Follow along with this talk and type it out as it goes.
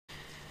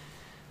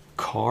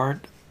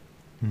Card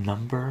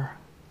number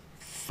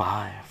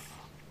 5,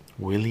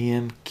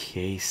 William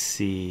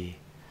Casey,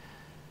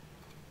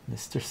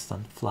 Mr.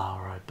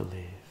 Sunflower, I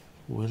believe.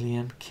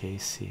 William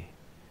Casey,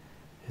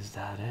 is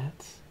that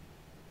it?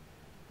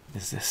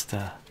 Is this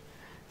the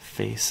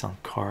face on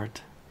card?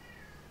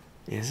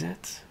 Is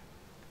it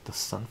the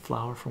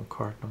sunflower from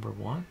card number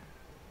 1?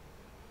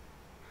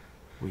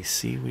 We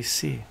see, we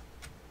see,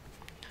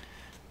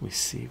 we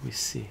see, we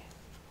see.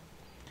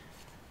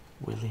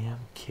 William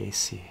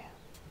Casey,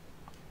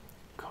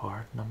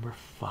 card number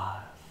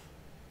 5.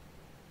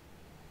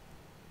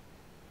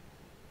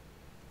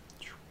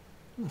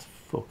 Let's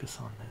focus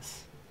on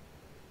this.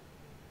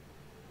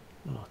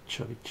 Little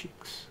chubby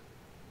cheeks.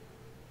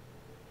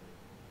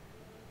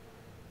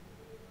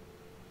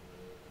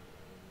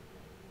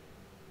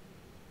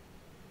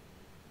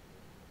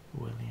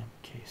 William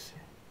Casey.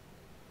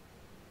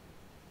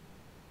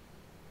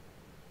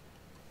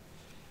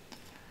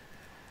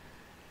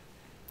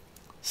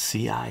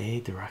 CIA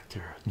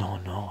director.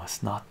 No,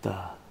 it's not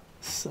the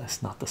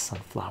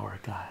sunflower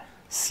guy.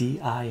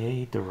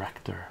 CIA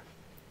director.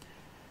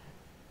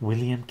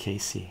 William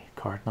Casey,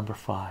 card number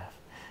 5.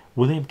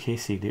 William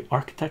Casey, the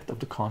architect of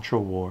the Contra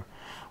War,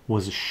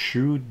 was a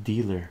shrewd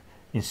dealer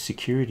in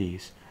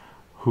securities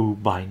who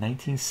by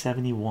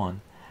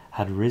 1971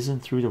 had risen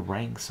through the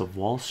ranks of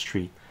Wall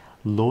Street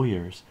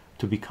lawyers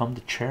to become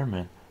the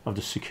chairman of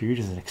the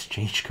Securities and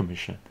Exchange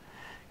Commission.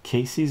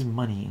 Casey's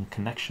money and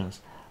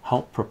connections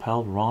helped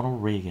propel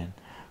Ronald Reagan,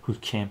 whose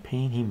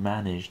campaign he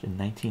managed in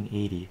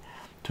 1980,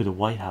 to the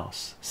White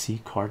House.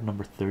 See card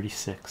number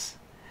 36.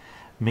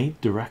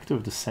 Made director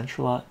of the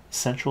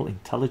Central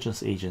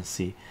Intelligence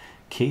Agency,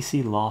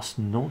 Casey lost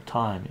no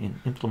time in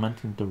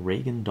implementing the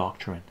Reagan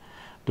Doctrine,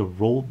 the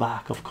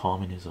rollback of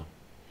communism.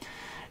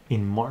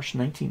 In March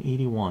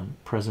 1981,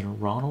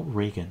 President Ronald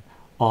Reagan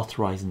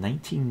authorized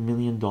 $19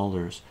 million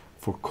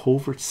for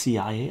covert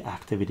CIA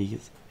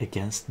activities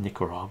against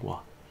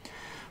Nicaragua.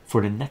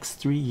 For the next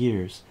 3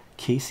 years,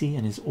 Casey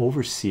and his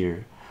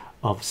overseer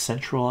of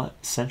Central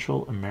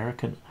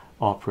American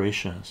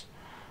operations,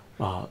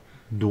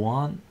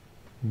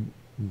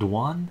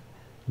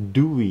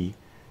 Dewey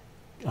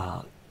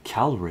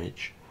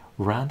Calridge,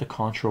 ran the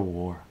Contra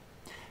War.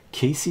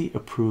 Casey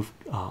approved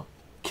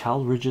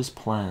Calridge's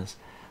plans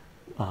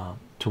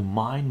to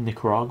mine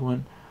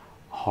Nicaraguan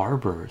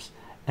harbors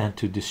and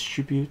to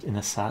distribute an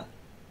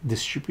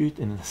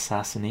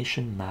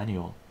assassination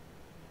manual.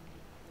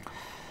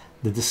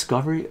 The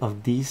discovery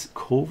of these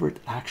covert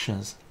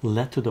actions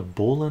led to the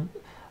Boland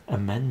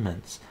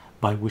amendments,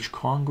 by which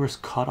Congress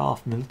cut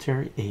off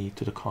military aid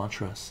to the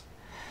Contras.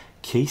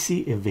 Casey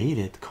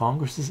evaded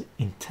Congress's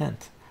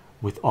intent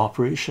with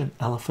Operation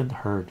Elephant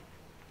Herd,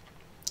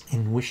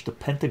 in which the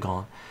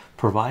Pentagon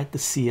provided the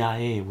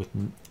CIA with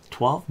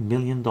 $12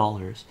 million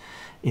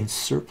in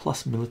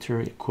surplus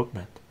military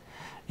equipment.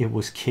 It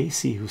was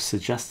Casey who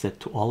suggested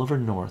to Oliver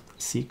North,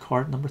 see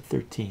card number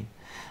 13,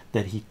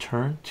 that he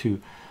turn to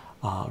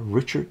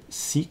Richard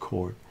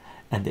Secord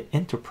and the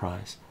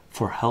Enterprise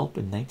for help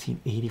in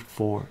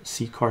 1984.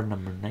 See card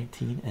number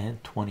 19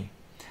 and 20.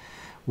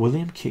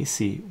 William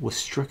Casey was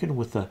stricken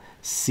with a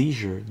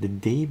seizure the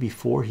day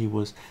before he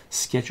was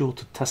scheduled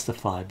to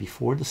testify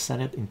before the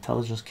Senate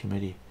Intelligence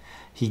Committee.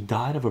 He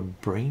died of a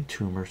brain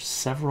tumor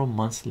several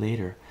months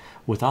later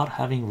without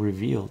having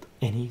revealed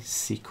any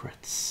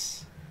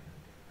secrets.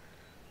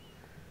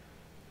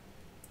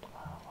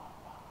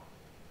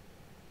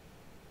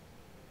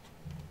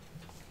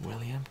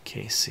 William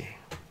Casey.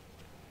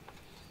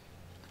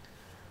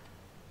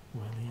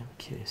 William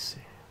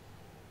Casey.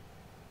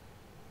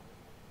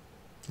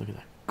 Look at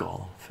that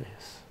Gollum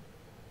face.